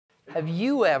Have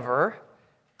you ever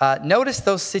noticed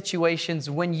those situations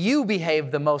when you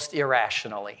behave the most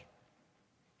irrationally?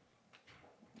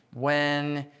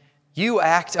 When you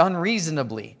act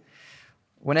unreasonably?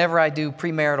 Whenever I do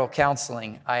premarital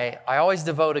counseling, I always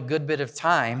devote a good bit of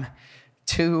time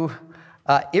to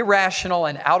irrational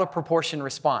and out of proportion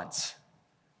response,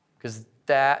 because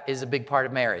that is a big part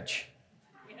of marriage.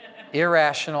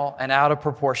 Irrational and out of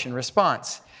proportion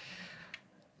response.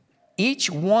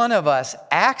 Each one of us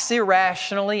acts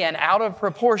irrationally and out of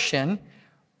proportion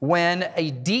when a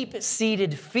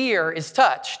deep-seated fear is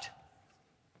touched.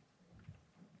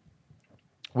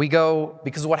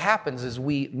 Because what happens is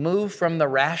we move from the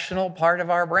rational part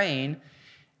of our brain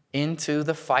into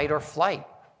the fight or flight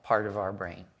part of our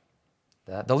brain,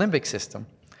 the limbic system.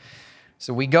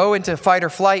 So we go into fight or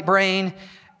flight brain,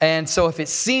 and so if it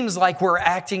seems like we're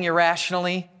acting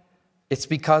irrationally, it's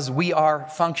because we are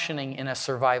functioning in a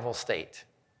survival state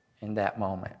in that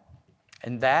moment.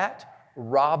 And that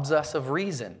robs us of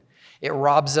reason. It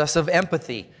robs us of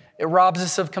empathy. It robs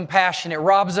us of compassion. It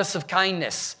robs us of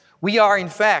kindness. We are, in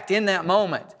fact, in that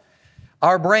moment,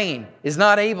 our brain is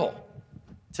not able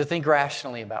to think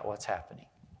rationally about what's happening.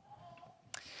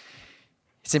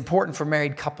 It's important for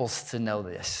married couples to know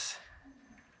this,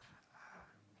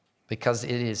 because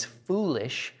it is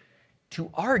foolish to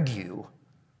argue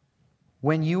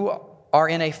when you are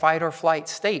in a fight or flight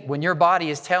state, when your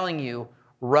body is telling you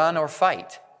run or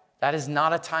fight. That is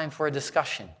not a time for a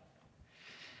discussion.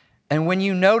 And when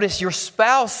you notice your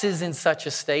spouse is in such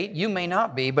a state, you may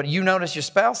not be, but you notice your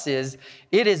spouse is,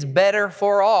 it is better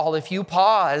for all if you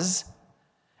pause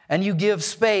and you give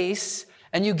space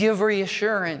and you give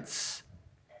reassurance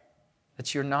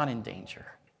that you're not in danger.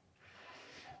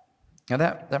 Now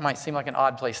that might seem like an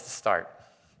odd place to start.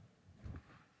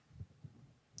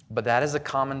 But that is a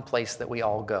common place that we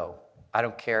all go. I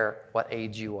don't care what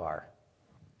age you are.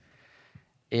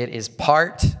 It is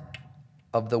part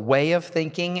of the way of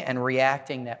thinking and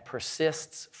reacting that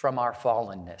persists from our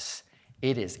fallenness.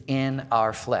 It is in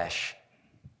our flesh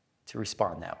to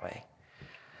respond that way.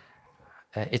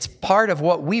 It's part of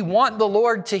what we want the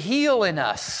Lord to heal in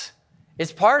us.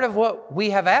 It's part of what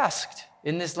we have asked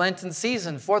in this Lenten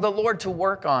season for the Lord to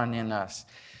work on in us.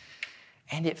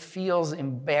 And it feels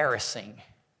embarrassing,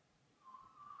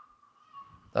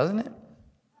 doesn't it?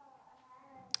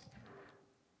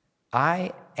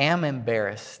 I am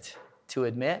embarrassed to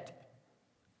admit,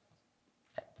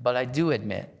 but I do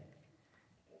admit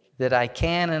that I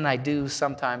can and I do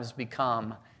sometimes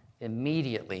become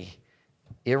immediately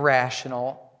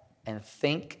irrational and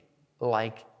think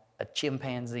like a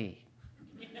chimpanzee.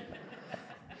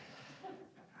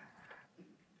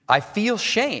 I feel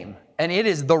shame, and it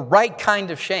is the right kind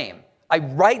of shame. I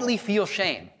rightly feel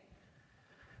shame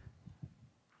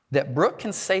that Brooke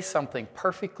can say something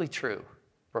perfectly true.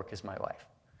 Brooke is my wife.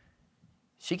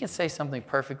 She can say something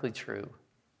perfectly true.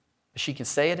 She can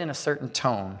say it in a certain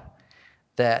tone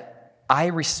that I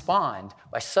respond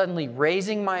by suddenly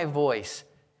raising my voice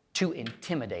to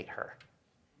intimidate her.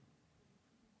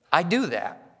 I do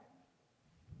that.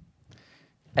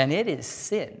 And it is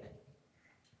sin.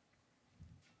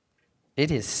 It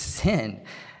is sin.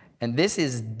 And this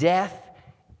is death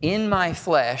in my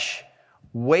flesh,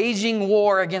 waging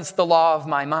war against the law of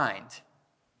my mind.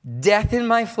 Death in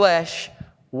my flesh,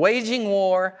 waging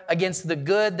war against the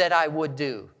good that I would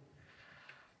do.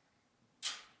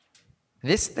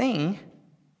 This thing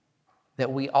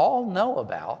that we all know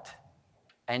about,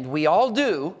 and we all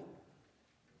do,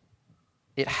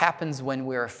 it happens when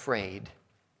we're afraid.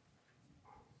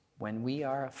 When we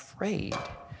are afraid.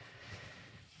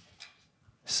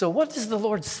 So what does the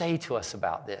Lord say to us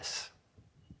about this?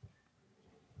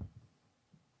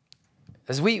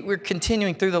 As we're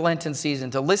continuing through the Lenten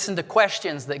season to listen to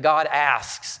questions that God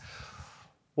asks,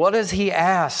 what does He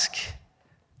ask?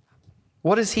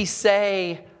 What does He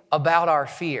say about our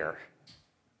fear?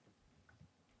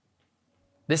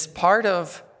 This part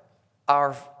of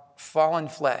our fallen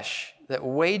flesh that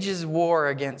wages war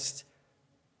against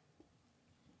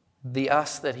the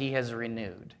us that He has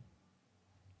renewed.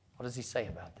 What does He say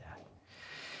about that?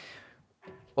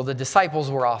 Well, the disciples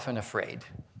were often afraid.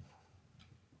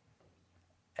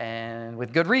 And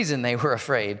with good reason they were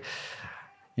afraid.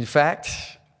 In fact,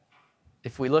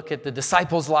 if we look at the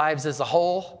disciples' lives as a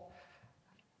whole,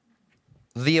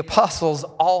 the apostles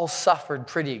all suffered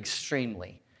pretty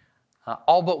extremely.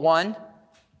 All but one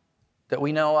that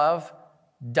we know of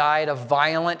died a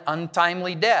violent,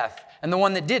 untimely death. And the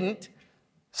one that didn't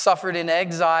suffered in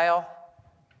exile,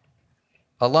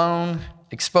 alone,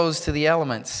 exposed to the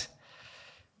elements.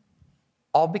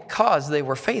 All because they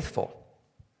were faithful.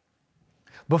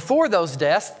 Before those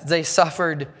deaths, they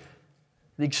suffered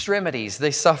the extremities.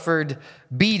 They suffered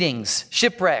beatings,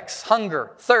 shipwrecks,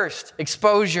 hunger, thirst,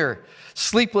 exposure,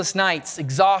 sleepless nights,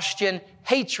 exhaustion,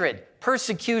 hatred,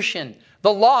 persecution,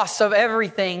 the loss of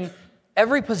everything,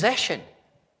 every possession.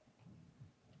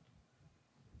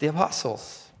 The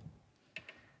apostles.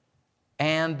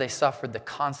 And they suffered the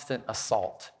constant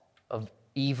assault of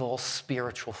evil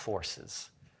spiritual forces.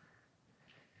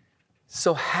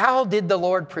 So how did the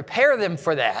Lord prepare them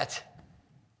for that?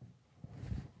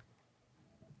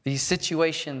 These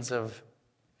situations of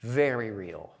very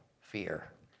real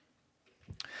fear.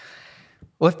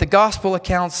 Well, if the gospel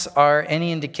accounts are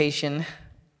any indication,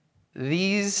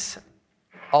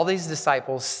 all these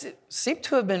disciples seem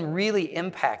to have been really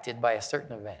impacted by a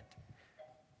certain event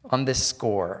on this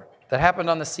score that happened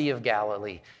on the Sea of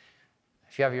Galilee.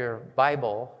 If you have your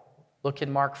Bible, look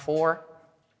in Mark 4,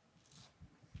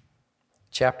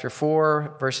 chapter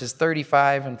 4, verses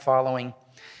 35 and following.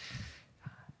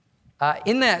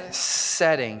 In that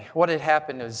setting, what had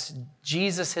happened was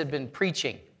Jesus had been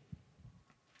preaching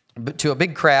to a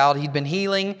big crowd. He'd been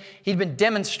healing. He'd been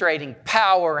demonstrating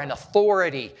power and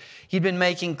authority. He'd been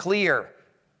making clear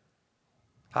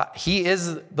he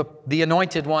is the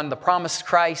anointed one, the promised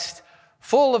Christ,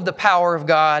 full of the power of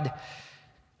God.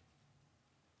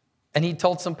 And he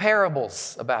told some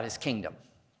parables about his kingdom.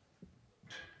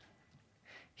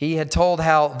 He had told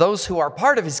how those who are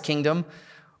part of his kingdom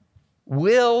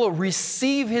will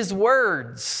receive his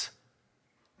words.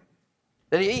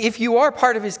 That if you are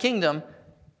part of his kingdom,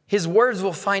 his words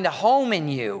will find a home in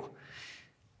you.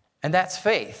 And that's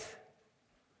faith.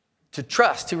 To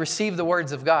trust, to receive the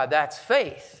words of God, that's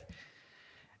faith.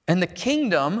 And the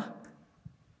kingdom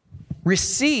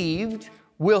received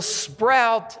will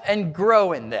sprout and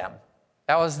grow in them.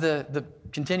 That was the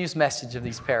continuous message of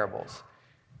these parables.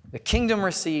 The kingdom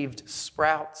received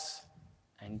sprouts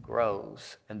and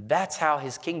grows. And that's how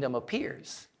his kingdom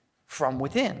appears, from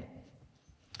within.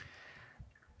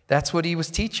 That's what he was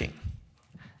teaching.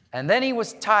 And then he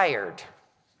was tired.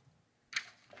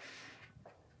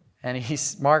 And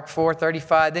Mark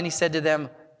 4:35, then he said to them,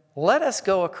 "Let us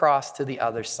go across to the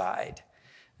other side."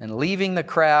 And leaving the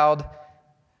crowd,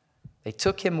 they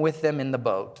took him with them in the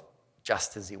boat,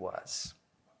 just as he was.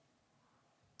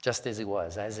 Just as he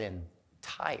was, as in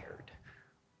tired,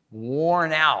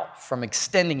 worn out from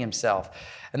extending himself.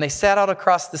 And they set out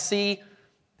across the sea.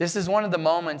 This is one of the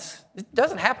moments, it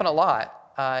doesn't happen a lot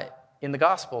in the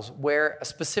Gospels, where a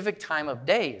specific time of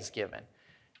day is given.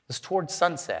 It's towards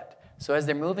sunset. So as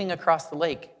they're moving across the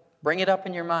lake, bring it up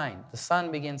in your mind. The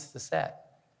sun begins to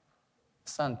set.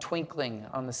 The sun twinkling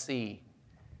on the sea.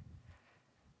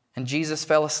 And Jesus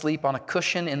fell asleep on a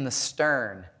cushion in the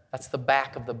stern. That's the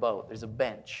back of the boat. There's a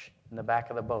bench in the back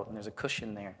of the boat, and there's a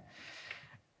cushion there.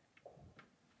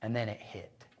 And then it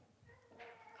hit.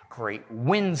 A great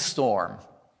windstorm,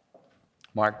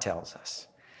 Mark tells us.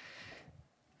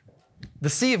 The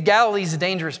Sea of Galilee is a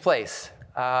dangerous place.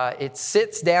 It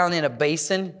sits down in a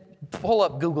basin. Pull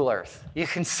up Google Earth. You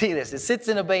can see this. It sits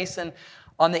in a basin.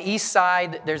 On the east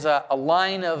side, there's a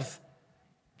line of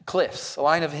cliffs, a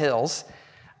line of hills.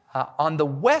 On the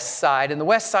west side, and the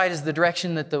west side is the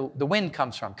direction that the wind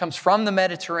comes from. It comes from the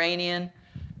Mediterranean.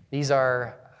 These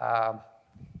are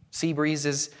sea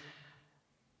breezes.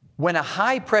 When a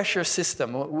high-pressure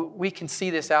system, we can see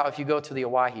this out if you go to the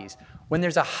Oahes. When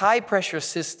there's a high-pressure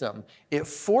system, it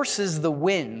forces the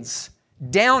winds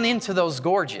down into those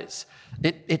gorges.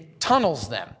 It tunnels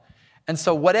them. And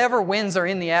so whatever winds are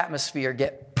in the atmosphere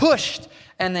get pushed,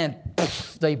 and then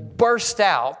poof, they burst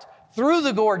out through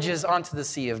the gorges onto the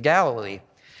Sea of Galilee.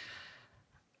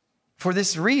 For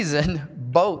this reason,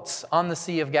 boats on the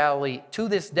Sea of Galilee to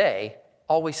this day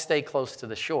always stay close to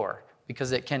the shore,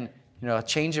 because it can, a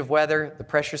change of weather, the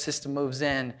pressure system moves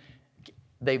in,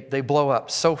 they blow up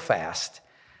so fast,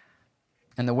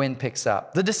 and the wind picks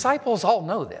up. The disciples all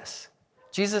know this.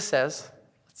 Jesus says,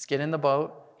 let's get in the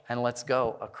boat and let's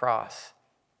go across.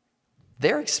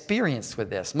 They're experienced with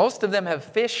this. Most of them have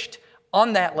fished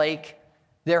on that lake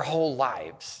their whole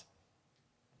lives.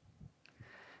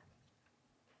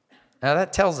 Now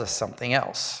that tells us something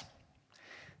else.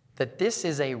 That this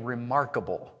is a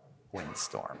remarkable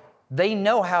windstorm. They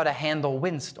know how to handle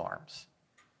windstorms.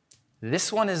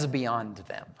 This one is beyond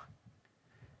them.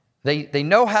 They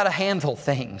know how to handle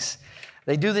things.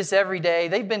 They do this every day.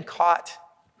 They've been caught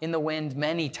in the wind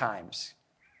many times.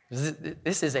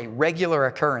 This is a regular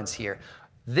occurrence here.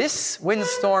 This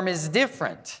windstorm is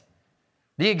different.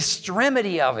 The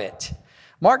extremity of it.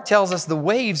 Mark tells us the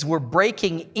waves were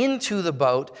breaking into the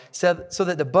boat so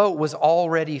that the boat was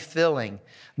already filling.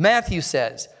 Matthew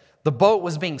says the boat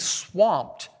was being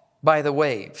swamped by the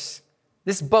waves.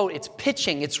 This boat, it's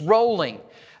pitching, it's rolling.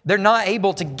 They're not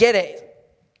able to get it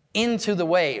into the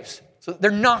waves. So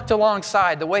they're knocked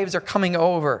alongside. The waves are coming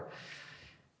over.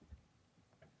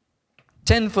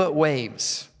 10-foot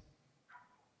waves.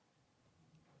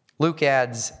 Luke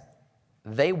adds,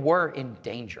 they were in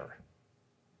danger.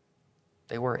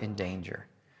 They were in danger.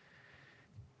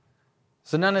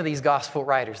 So none of these gospel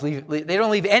writers, they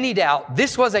don't leave any doubt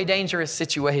this was a dangerous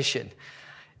situation.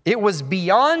 It was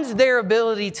beyond their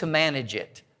ability to manage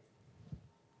it.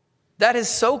 That is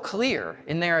so clear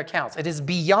in their accounts. It is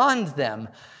beyond them.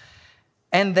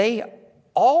 And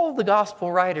all the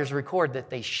gospel writers record that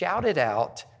they shouted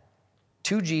out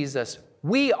to Jesus,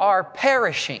 "We are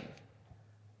perishing."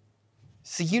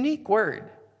 It's a unique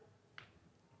word.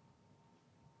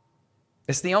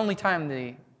 It's the only time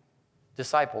the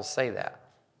disciples say that.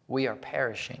 We are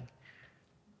perishing.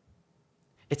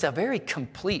 It's a very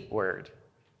complete word,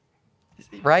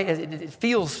 right? It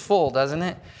feels full, doesn't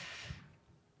it?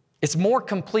 It's more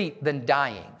complete than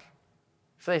dying.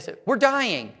 So they said, we're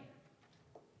dying.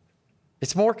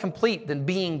 It's more complete than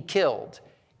being killed.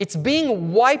 It's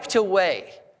being wiped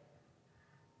away.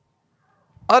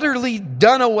 Utterly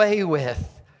done away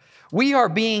with. We are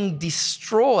being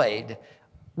destroyed.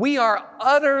 We are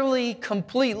utterly,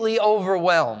 completely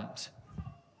overwhelmed.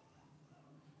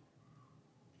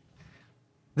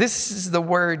 This is the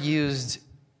word used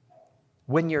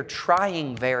when you're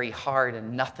trying very hard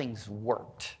and nothing's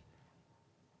worked.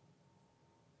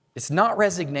 It's not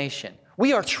resignation.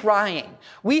 We are trying.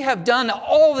 We have done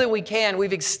all that we can.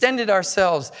 We've extended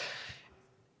ourselves.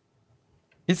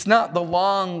 It's not the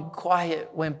long,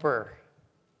 quiet whimper.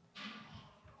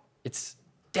 It's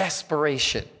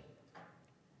desperation.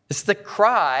 It's the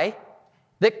cry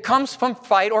that comes from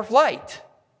fight or flight.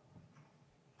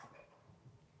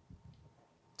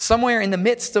 Somewhere in the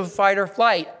midst of fight or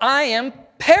flight, I am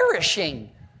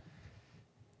perishing.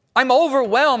 I'm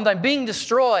overwhelmed. I'm being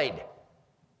destroyed.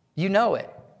 You know it.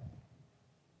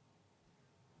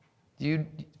 You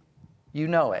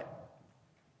know it.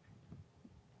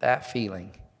 That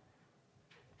feeling.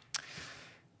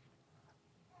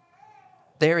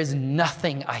 There is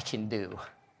nothing I can do,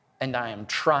 and I am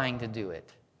trying to do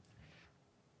it.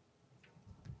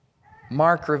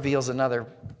 Mark reveals another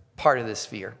part of this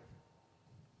fear.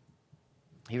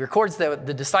 He records that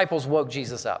the disciples woke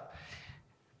Jesus up,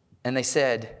 and they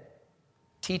said,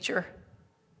 "Teacher,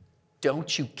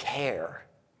 don't you care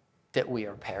that we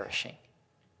are perishing?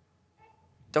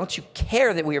 Don't you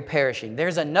care that we are perishing?"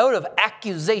 There's a note of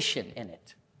accusation in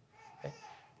it. Okay?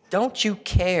 Don't you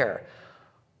care?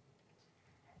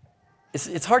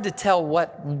 It's hard to tell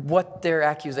what their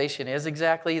accusation is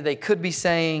exactly. They could be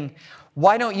saying,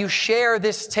 "Why don't you share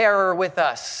this terror with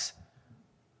us?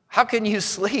 How can you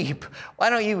sleep? Why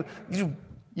don't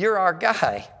you're our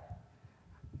guy."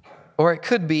 Or it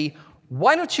could be,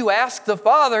 "Why don't you ask the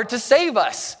Father to save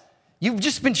us? You've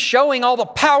just been showing all the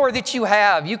power that you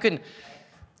have. You can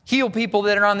heal people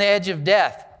that are on the edge of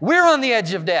death. We're on the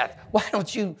edge of death. Why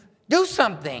don't you do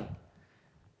something?"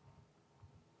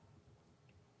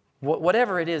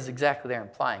 Whatever it is exactly they're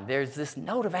implying, there's this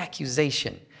note of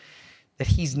accusation that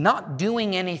he's not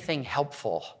doing anything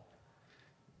helpful.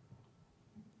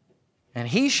 And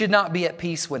he should not be at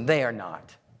peace when they are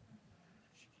not.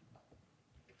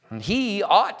 And he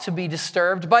ought to be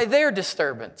disturbed by their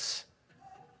disturbance.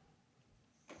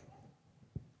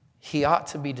 He ought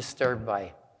to be disturbed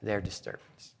by their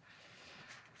disturbance.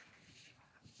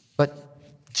 But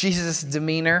Jesus'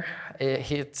 demeanor,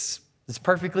 it's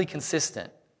perfectly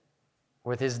consistent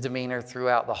with his demeanor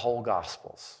throughout the whole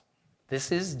Gospels.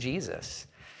 This is Jesus.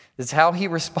 This is how he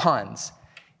responds.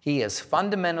 He is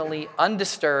fundamentally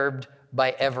undisturbed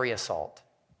by every assault,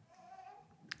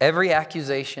 every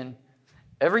accusation,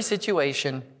 every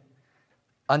situation,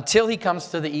 until he comes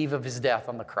to the eve of his death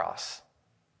on the cross.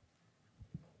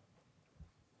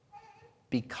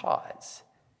 Because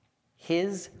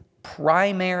his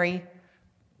primary,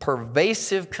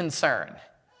 pervasive concern,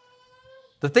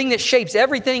 the thing that shapes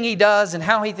everything he does and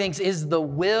how he thinks, is the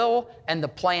will and the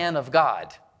plan of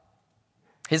God,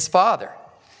 his Father.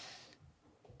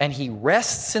 And he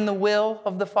rests in the will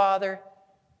of the Father.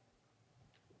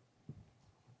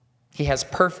 He has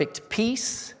perfect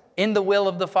peace in the will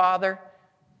of the Father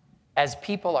as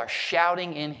people are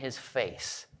shouting in his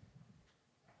face.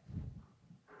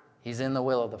 He's in the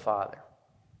will of the Father.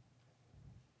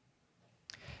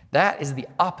 That is the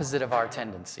opposite of our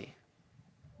tendency.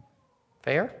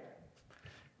 Fair?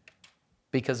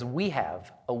 Because we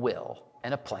have a will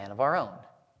and a plan of our own.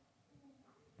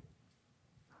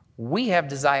 We have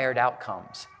desired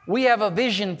outcomes. We have a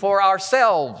vision for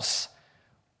ourselves.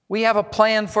 We have a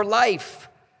plan for life.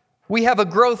 We have a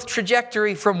growth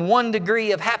trajectory from one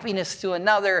degree of happiness to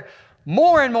another,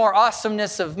 more and more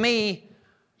awesomeness of me,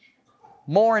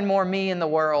 more and more me in the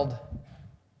world.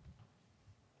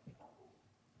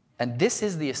 And this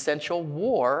is the essential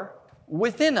war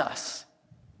within us.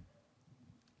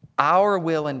 Our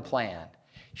will and plan,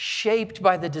 shaped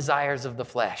by the desires of the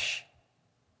flesh,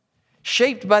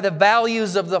 shaped by the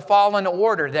values of the fallen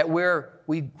order that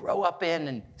we grow up in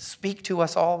and speak to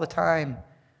us all the time.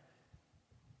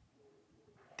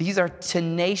 These are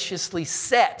tenaciously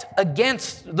set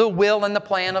against the will and the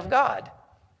plan of God.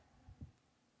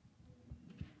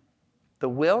 The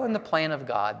will and the plan of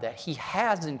God that He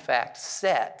has, in fact,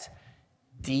 set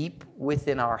deep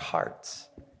within our hearts.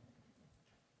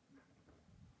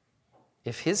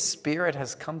 If His Spirit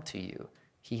has come to you,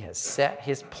 He has set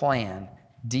His plan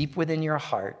deep within your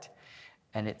heart,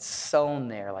 and it's sown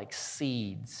there like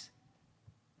seeds.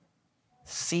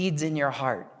 Seeds in your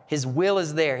heart. His will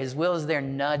is there. His will is there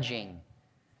nudging.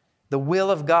 The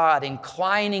will of God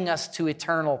inclining us to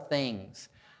eternal things.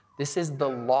 This is the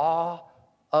law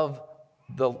of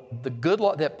the good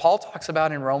law that Paul talks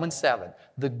about in Romans 7.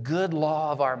 The good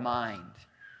law of our mind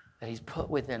that He's put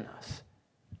within us.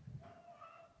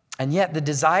 And yet the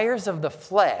desires of the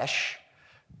flesh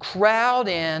crowd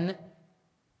in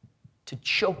to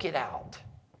choke it out.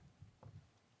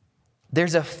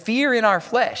 There's a fear in our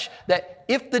flesh that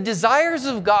if the desires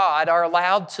of God are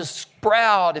allowed to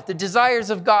sprout, if the desires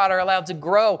of God are allowed to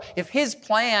grow, if His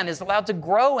plan is allowed to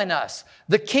grow in us,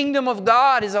 the kingdom of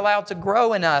God is allowed to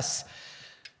grow in us,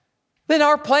 then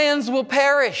our plans will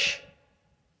perish.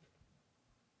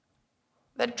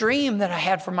 That dream that I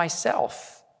had for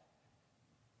myself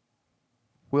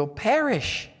will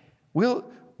perish.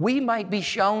 We might be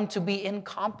shown to be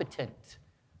incompetent.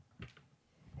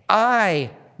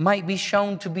 I might be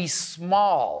shown to be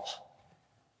small.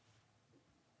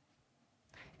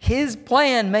 His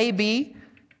plan may be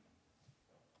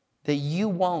that you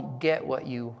won't get what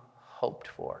you hoped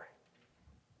for,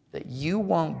 that you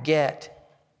won't get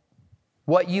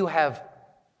what you have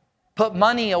put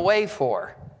money away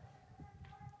for,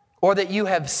 or that you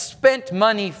have spent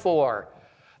money for,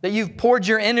 that you've poured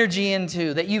your energy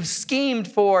into, that you've schemed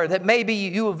for, that maybe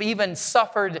you have even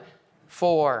suffered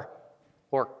for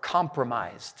or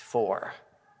compromised for.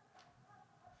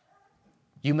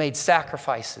 You made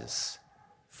sacrifices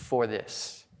for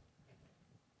this.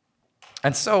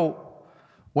 And so,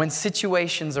 when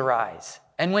situations arise,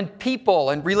 and when people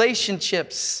and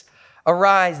relationships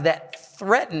arise that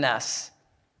threaten us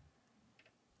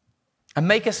and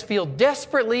make us feel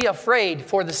desperately afraid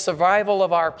for the survival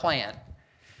of our plan,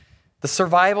 the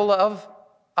survival of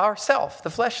ourself, the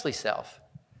fleshly self,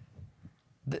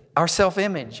 our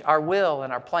self-image, our will,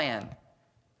 and our plan,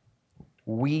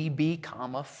 we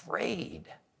become afraid.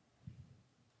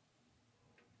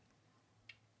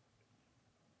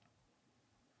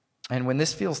 And when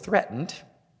this feels threatened,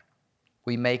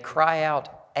 we may cry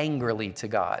out angrily to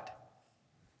God.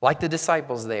 Like the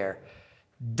disciples there,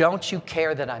 don't you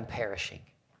care that I'm perishing?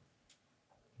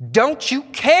 Don't you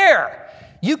care?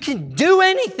 You can do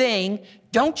anything.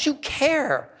 Don't you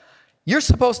care? You're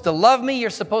supposed to love me. You're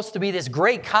supposed to be this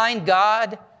great, kind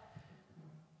God.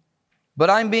 But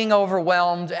I'm being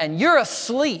overwhelmed, and you're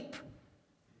asleep.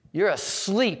 You're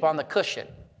asleep on the cushion,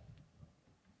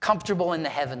 comfortable in the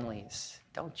heavenlies.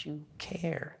 Don't you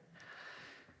care?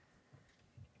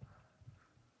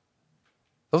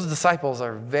 Those disciples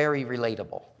are very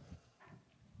relatable.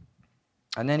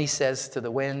 And then he says to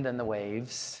the wind and the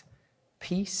waves,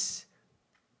 peace,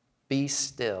 be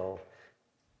still.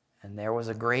 And there was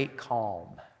a great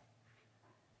calm.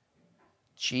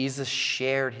 Jesus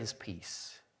shared his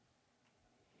peace.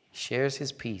 He shares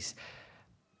his peace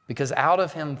because out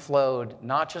of him flowed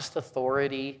not just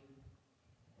authority,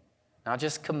 not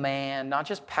just command, not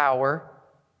just power,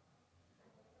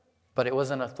 but it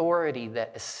was an authority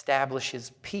that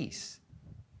establishes peace.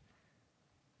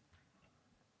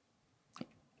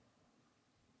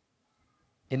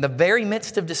 In the very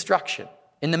midst of destruction,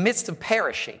 in the midst of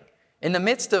perishing, in the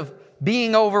midst of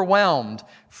being overwhelmed,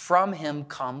 from him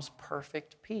comes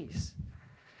perfect peace.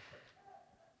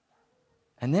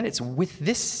 And then it's with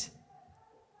this,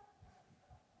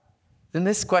 then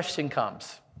this question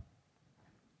comes.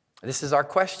 This is our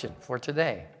question for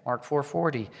today, Mark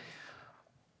 4:40.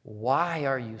 Why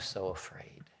are you so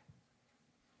afraid?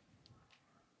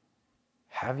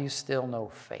 Have you still no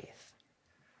faith?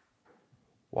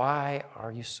 Why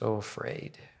are you so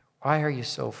afraid? Why are you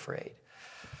so afraid?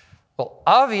 Well,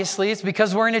 obviously, it's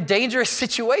because we're in a dangerous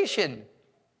situation.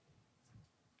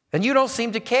 And you don't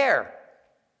seem to care.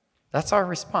 That's our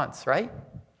response, right?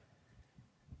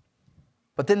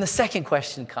 But then the second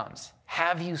question comes.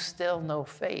 have you still no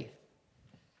faith?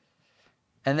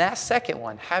 And that second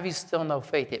one, have you still no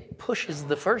faith, it pushes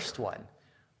the first one.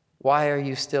 Why are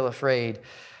you still afraid?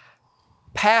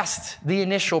 Past the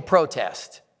initial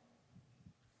protest.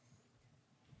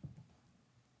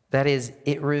 That is,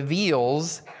 it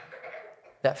reveals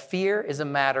that fear is a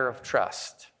matter of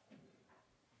trust.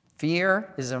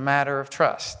 Fear is a matter of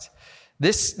trust.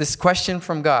 This question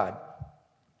from God,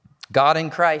 God in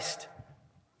Christ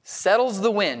settles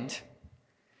the wind,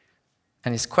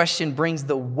 and his question brings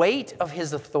the weight of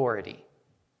his authority.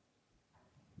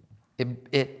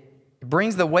 It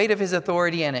brings the weight of his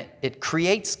authority, and it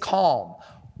creates calm.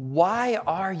 Why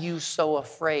are you so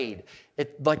afraid?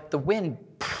 Like the wind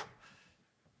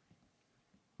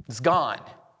is gone.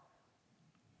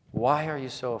 Why are you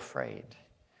so afraid?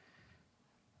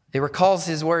 It recalls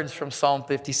his words from Psalm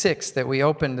 56 that we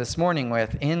opened this morning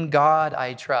with. In God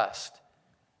I trust.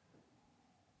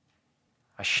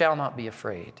 I shall not be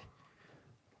afraid.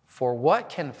 For what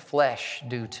can flesh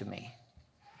do to me?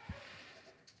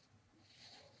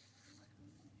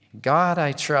 In God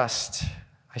I trust.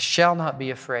 I shall not be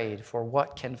afraid. For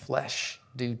what can flesh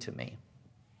do to me?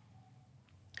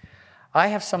 I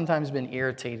have sometimes been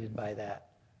irritated by that.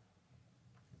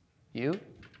 You?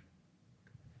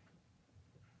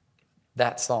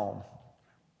 That psalm.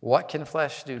 What can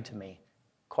flesh do to me?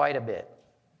 Quite a bit.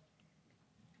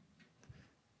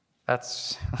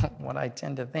 That's what I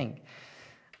tend to think.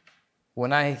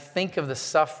 When I think of the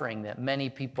suffering that many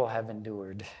people have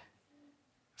endured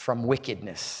from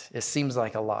wickedness, it seems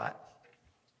like a lot.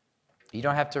 You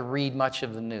don't have to read much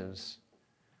of the news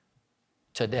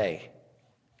today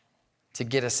to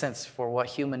get a sense for what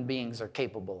human beings are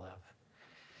capable of.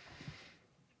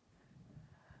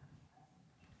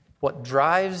 What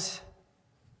drives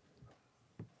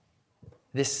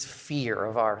this fear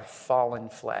of our fallen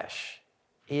flesh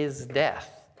is death.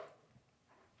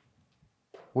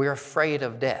 We're afraid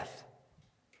of death.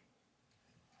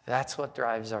 That's what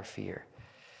drives our fear.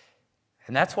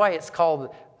 And that's why it's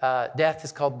called, death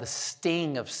is called the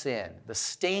sting of sin. The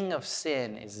sting of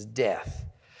sin is death.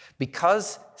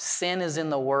 Because sin is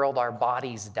in the world, our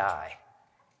bodies die.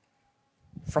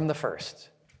 From the first.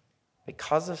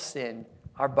 Because of sin,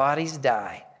 our bodies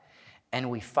die. And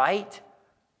we fight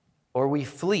or we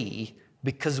flee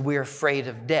because we're afraid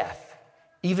of death.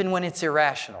 Even when it's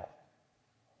irrational.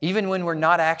 Even when we're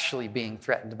not actually being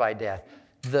threatened by death.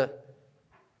 The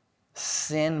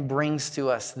sin brings to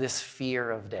us this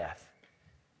fear of death.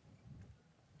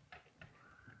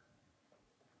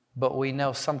 But we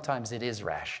know sometimes it is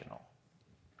rational.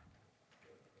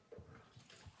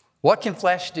 What can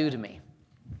flesh do to me?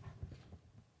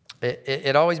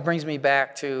 It always brings me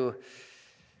back to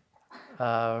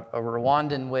a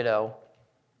Rwandan widow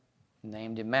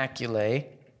named Immaculée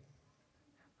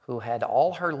who had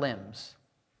all her limbs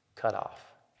cut off.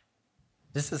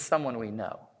 This is someone we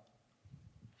know.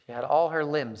 She had all her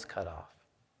limbs cut off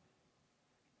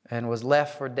and was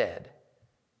left for dead.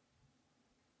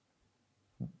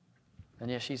 And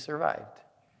yet she survived.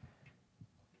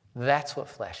 That's what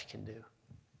flesh can do.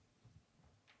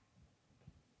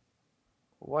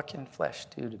 What can flesh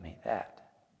do to me? That.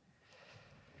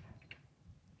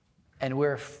 And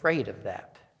we're afraid of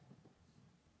that.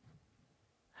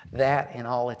 That in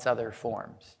all its other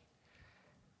forms.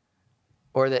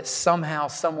 Or that somehow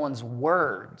someone's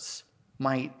words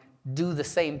might do the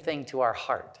same thing to our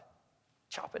heart.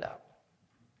 Chop it up.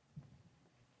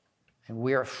 And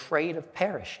we're afraid of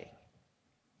perishing.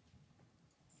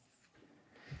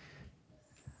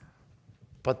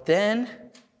 But then,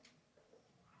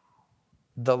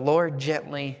 the Lord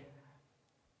gently,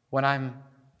 when I'm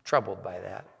troubled by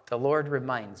that, the Lord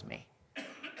reminds me,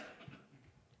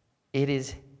 it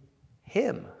is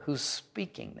Him who's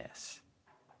speaking this.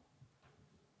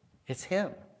 It's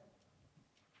Him.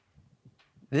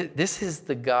 This is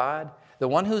the God, the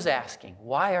one who's asking,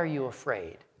 why are you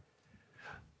afraid?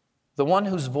 The one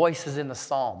whose voice is in the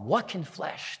psalm, what can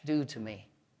flesh do to me?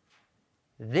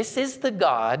 This is the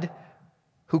God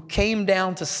who came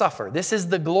down to suffer. This is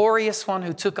the glorious one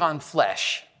who took on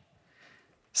flesh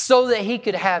so that He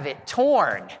could have it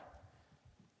torn.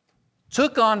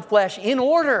 Took on flesh in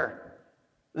order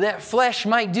that flesh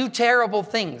might do terrible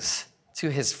things to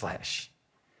His flesh.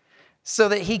 So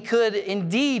that He could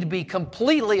indeed be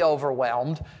completely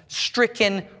overwhelmed,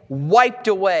 stricken, wiped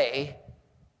away.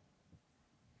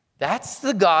 That's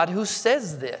the God who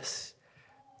says this.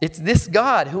 It's this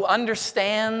God who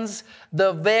understands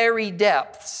the very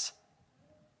depths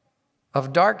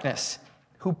of darkness,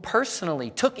 who personally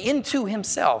took into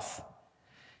Himself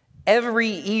every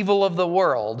evil of the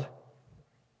world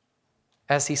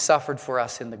as He suffered for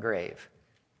us in the grave.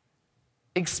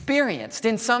 experienced,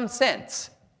 in some sense,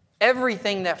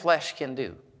 everything that flesh can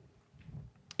do.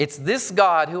 It's this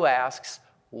God who asks,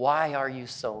 why are you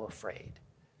so afraid?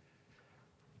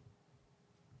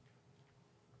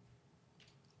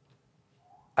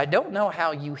 I don't know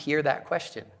how you hear that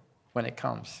question when it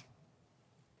comes,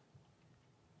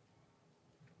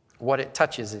 what it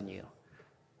touches in you.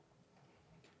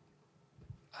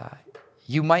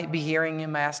 You might be hearing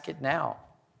him ask it now.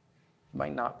 You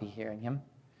might not be hearing him.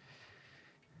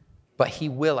 But he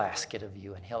will ask it of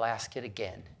you, and he'll ask it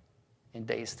again in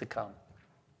days to come.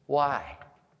 Why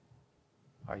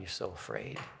are you so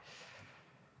afraid?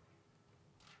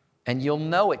 And you'll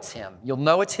know it's him. You'll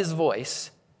know it's his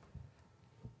voice,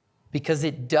 because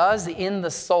it does in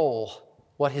the soul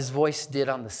what his voice did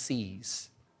on the seas.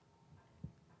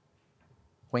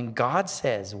 When God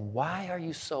says, why are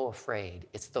you so afraid?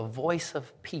 It's the voice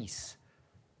of peace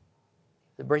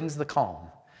that brings the calm.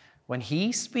 When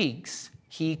he speaks,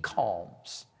 he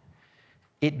calms.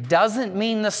 It doesn't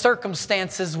mean the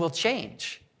circumstances will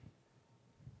change.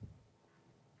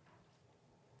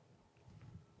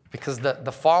 Because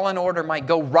the fallen order might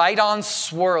go right on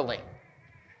swirling.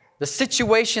 The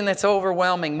situation that's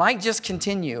overwhelming might just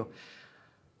continue.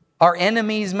 Our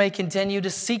enemies may continue to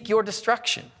seek your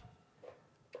destruction.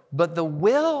 But the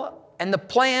will and the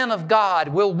plan of God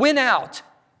will win out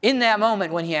in that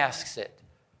moment when he asks it.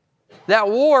 That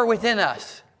war within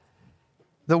us,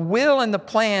 the will and the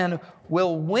plan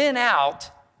will win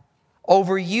out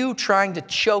over you trying to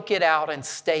choke it out and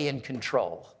stay in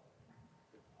control.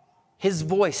 His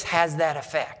voice has that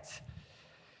effect.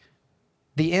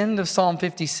 The end of Psalm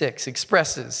 56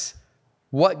 expresses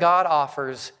what God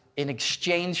offers in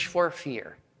exchange for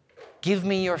fear. Give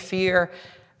me your fear,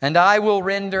 and I will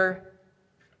render,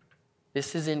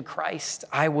 this is in Christ,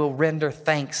 I will render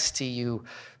thanks to you,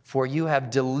 for you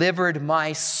have delivered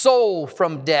my soul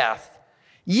from death.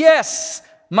 Yes,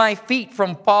 my feet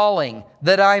from falling,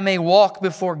 that I may walk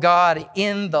before God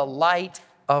in the light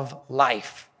of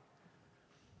life.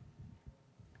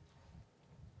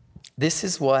 This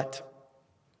is what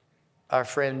our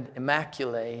friend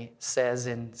Immaculée says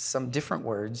in some different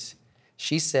words.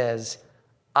 She says,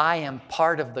 I am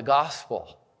part of the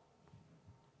gospel.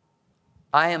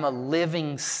 I am a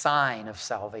living sign of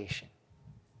salvation.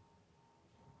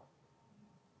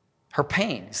 Her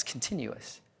pain is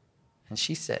continuous. And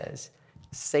she says,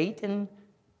 Satan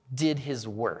did his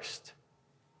worst.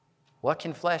 What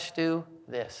can flesh do?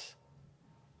 This.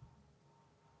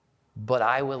 But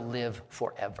I will live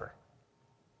forever.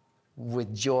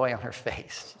 With joy on her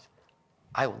face.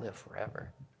 I will live forever.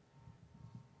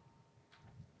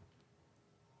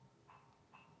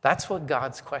 That's what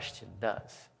God's question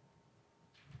does.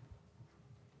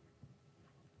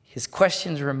 His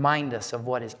questions remind us of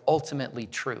what is ultimately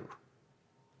true.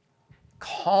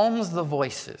 Calms the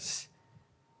voices.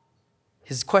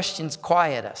 His questions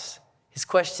quiet us. His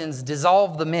questions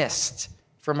dissolve the mist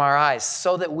from our eyes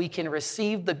so that we can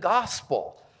receive the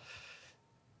gospel.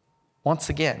 Once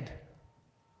again,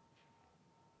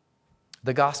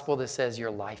 the gospel that says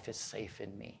your life is safe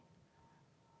in me.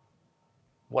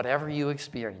 Whatever you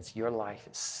experience, your life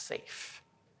is safe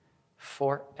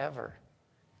forever.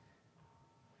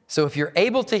 So if you're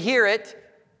able to hear it,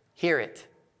 hear it.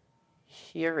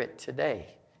 Hear it today.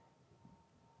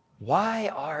 Why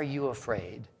are you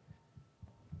afraid?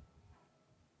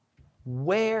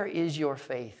 Where is your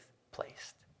faith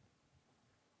placed?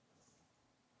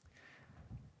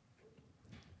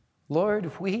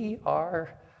 Lord, we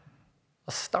are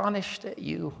astonished at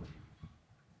you.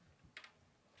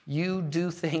 You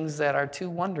do things that are too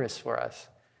wondrous for us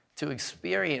to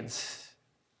experience,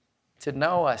 to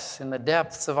know us in the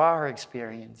depths of our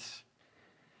experience,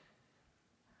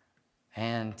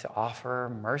 and to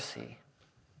offer mercy.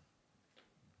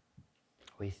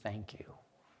 We thank you.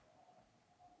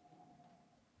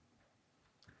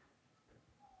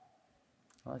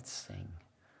 Let's sing.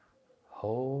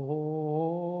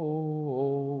 Holy.